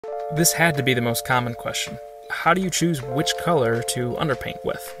This had to be the most common question. How do you choose which color to underpaint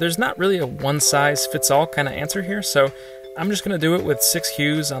with? There's not really a one-size-fits-all kind of answer here, so I'm just going to do it with 6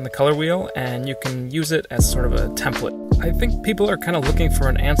 hues on the color wheel, and you can use it as sort of a template. I think people are kind of looking for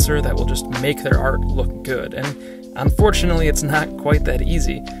an answer that will just make their art look good, and unfortunately it's not quite that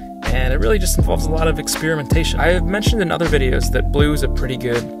easy, and it really just involves a lot of experimentation. I have mentioned in other videos that blue is a pretty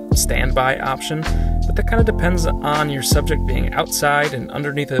good standby option, but that kind of depends on your subject being outside and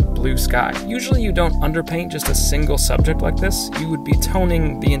underneath a blue sky. Usually you don't underpaint just a single subject like this, you would be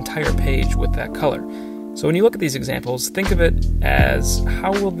toning the entire page with that color. So when you look at these examples, think of it as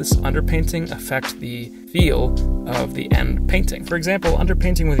how will this underpainting affect the feel of the end painting. For example,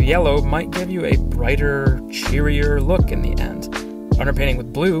 underpainting with yellow might give you a brighter, cheerier look in the end. Underpainting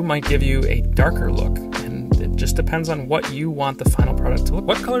with blue might give you a darker look, and it just depends on what you want the final product to look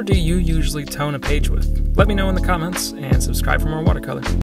like. What color do you usually tone a page with? Let me know in the comments, and subscribe for more watercolor.